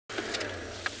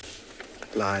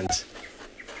lions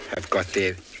have got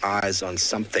their eyes on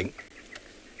something.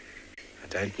 I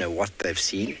don't know what they've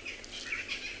seen,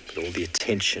 but all the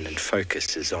attention and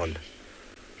focus is on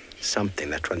something.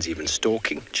 That one's even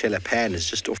stalking. Chelapan is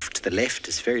just off to the left.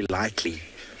 It's very likely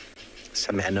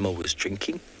some animal was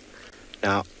drinking.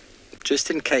 Now,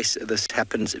 just in case this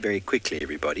happens very quickly,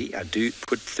 everybody, I do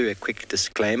put through a quick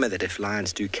disclaimer that if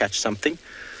lions do catch something,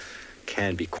 it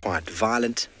can be quite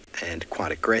violent and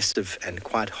quite aggressive and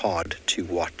quite hard to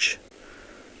watch.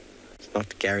 It's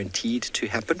not guaranteed to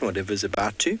happen, whatever's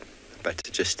about to, but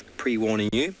just pre-warning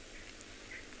you.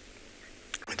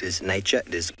 It is nature,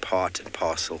 it is part and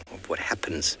parcel of what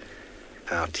happens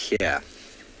out here.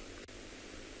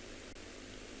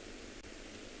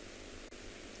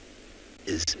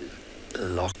 Is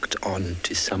locked on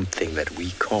to something that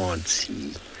we can't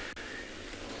see.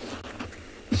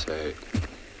 So,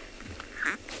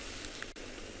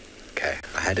 okay,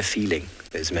 I had a feeling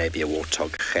there's maybe a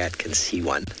warthog. Gert can see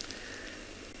one.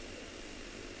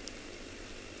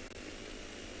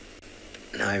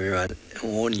 Now everyone, I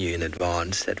warn you in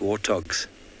advance that warthogs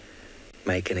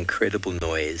make an incredible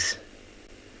noise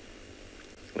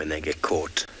when they get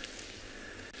caught.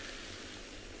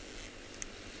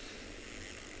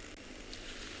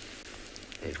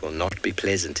 It will not be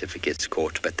pleasant if it gets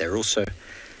caught, but they're also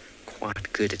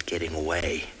quite good at getting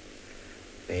away.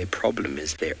 Their problem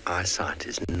is their eyesight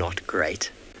is not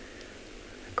great.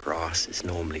 The grass is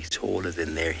normally taller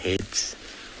than their heads.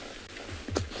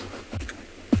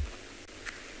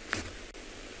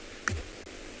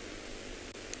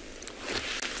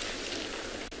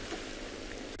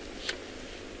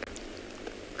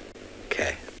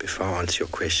 Okay, before I answer your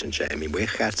question, Jamie, where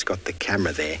Gert's got the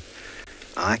camera there,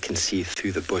 I can see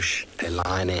through the bush a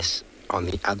lioness on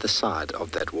the other side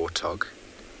of that warthog,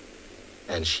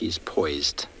 and she's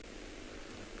poised.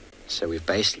 So we've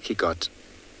basically got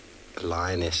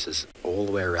lionesses all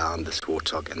the way around this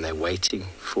warthog, and they're waiting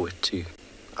for it to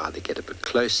either get a bit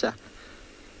closer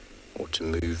or to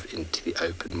move into the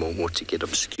open more, or to get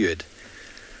obscured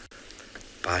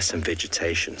by some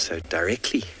vegetation. So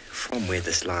directly from where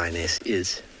this lioness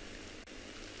is,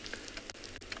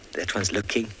 that one's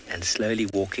looking and slowly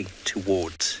walking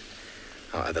towards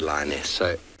our other lioness.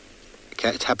 So, okay,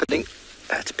 it's happening.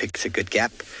 That picks a good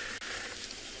gap.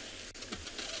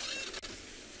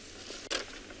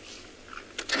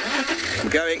 I'm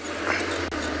going.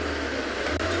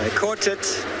 They caught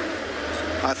it.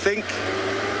 I think,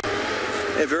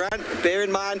 everyone, bear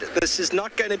in mind, this is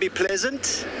not going to be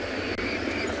pleasant.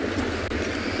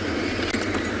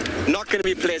 Not going to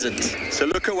be pleasant. So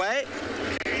look away.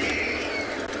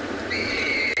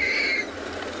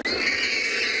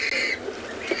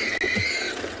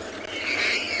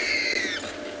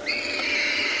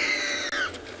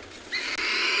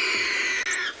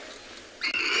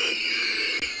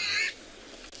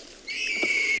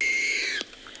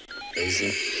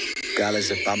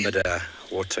 Galas of Bambada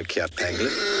Warthog here,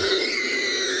 pangolin.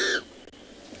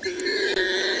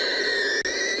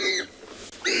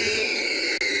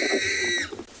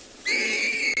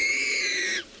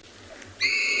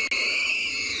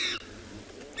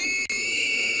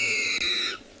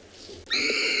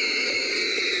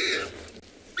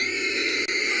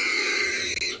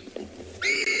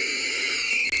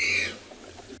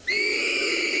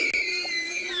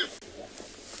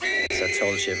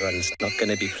 Everyone, it's not going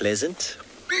to be pleasant.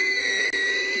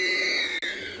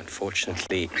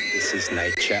 Unfortunately, this is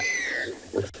nature,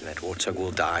 and that warthog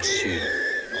will die soon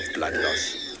of blood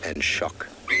loss and shock.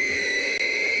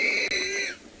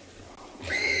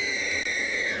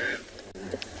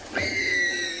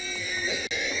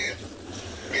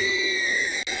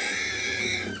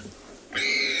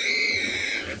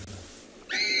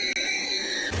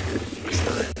 These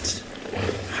lions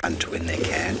hunt when they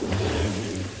can.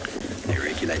 They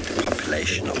regulate the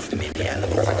population of many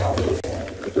animals.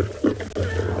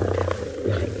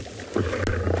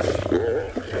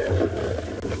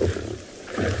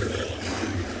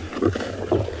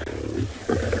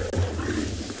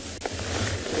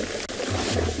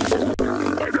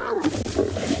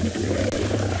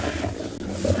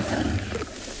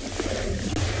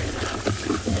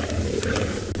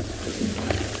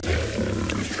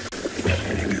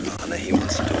 He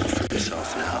wants to do it for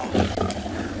himself now.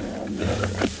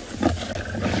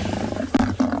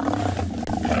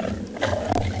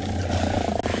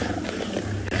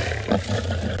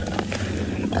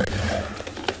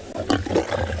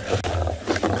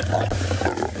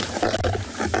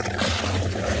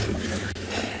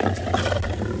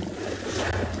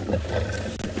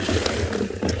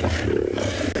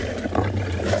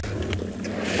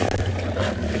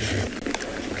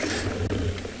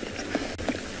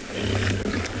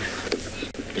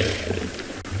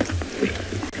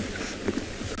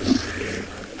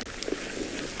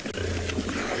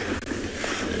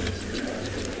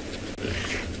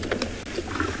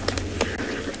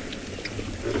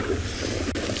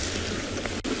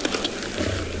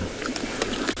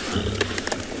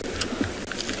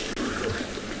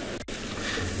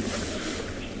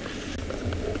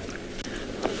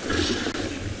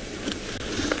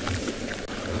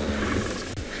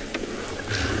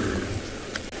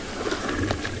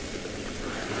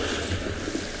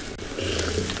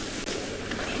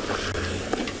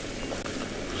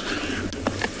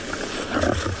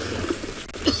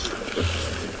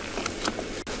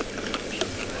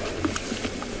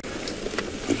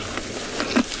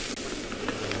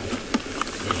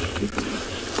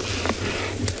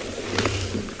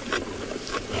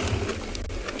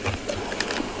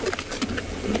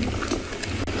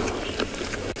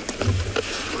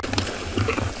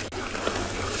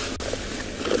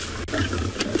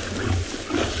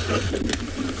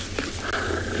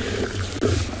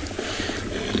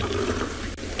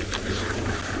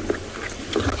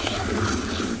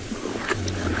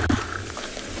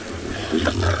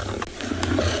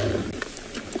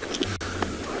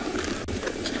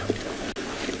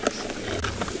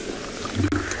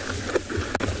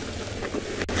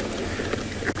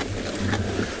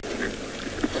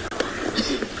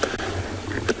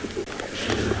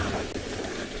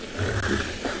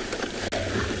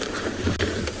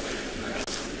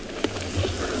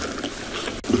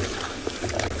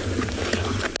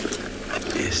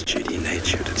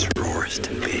 Nature at its rawest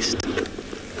and best.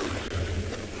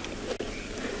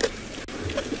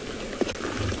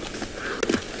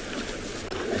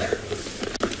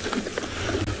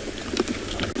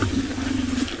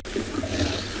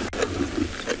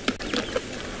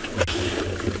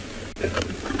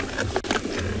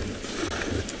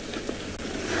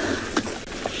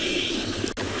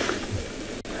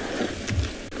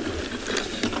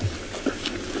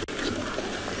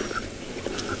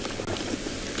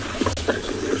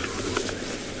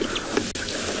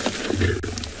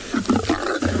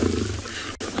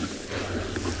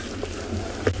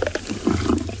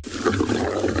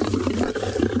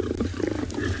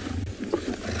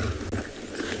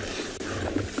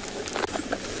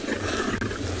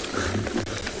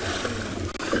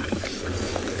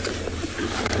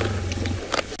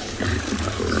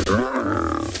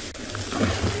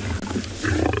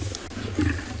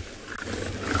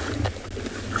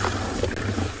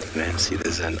 See,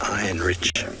 there's an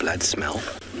iron-rich blood smell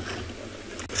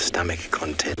with stomach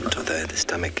content, although the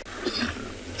stomach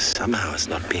somehow has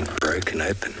not been broken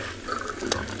open.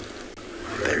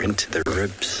 They're into the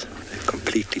ribs, they've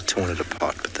completely torn it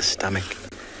apart, but the stomach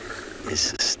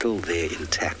is still there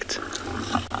intact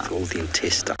with all the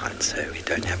intestines, so we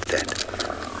don't have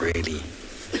that really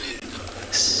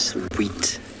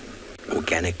sweet,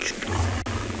 organic